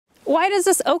Why does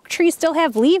this oak tree still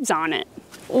have leaves on it?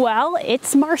 Well,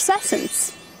 it's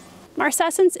marcescence.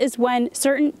 Marcescence is when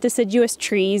certain deciduous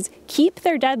trees keep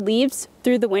their dead leaves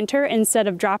through the winter instead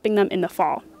of dropping them in the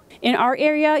fall. In our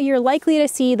area, you're likely to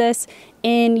see this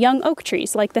in young oak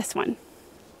trees like this one.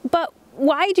 But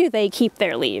why do they keep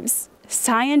their leaves?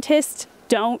 Scientists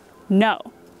don't know.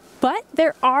 But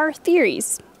there are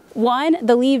theories. One,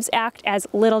 the leaves act as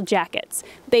little jackets.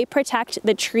 They protect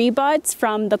the tree buds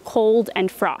from the cold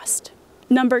and frost.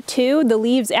 Number two, the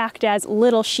leaves act as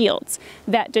little shields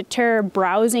that deter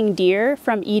browsing deer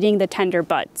from eating the tender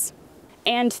buds.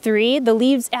 And three, the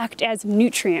leaves act as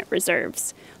nutrient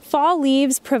reserves. Fall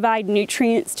leaves provide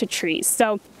nutrients to trees,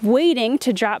 so waiting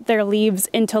to drop their leaves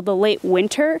until the late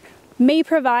winter may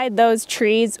provide those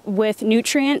trees with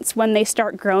nutrients when they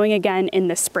start growing again in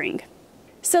the spring.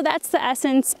 So that's the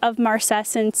essence of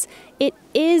marcescence. It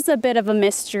is a bit of a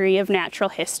mystery of natural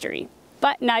history.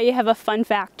 But now you have a fun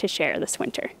fact to share this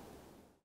winter.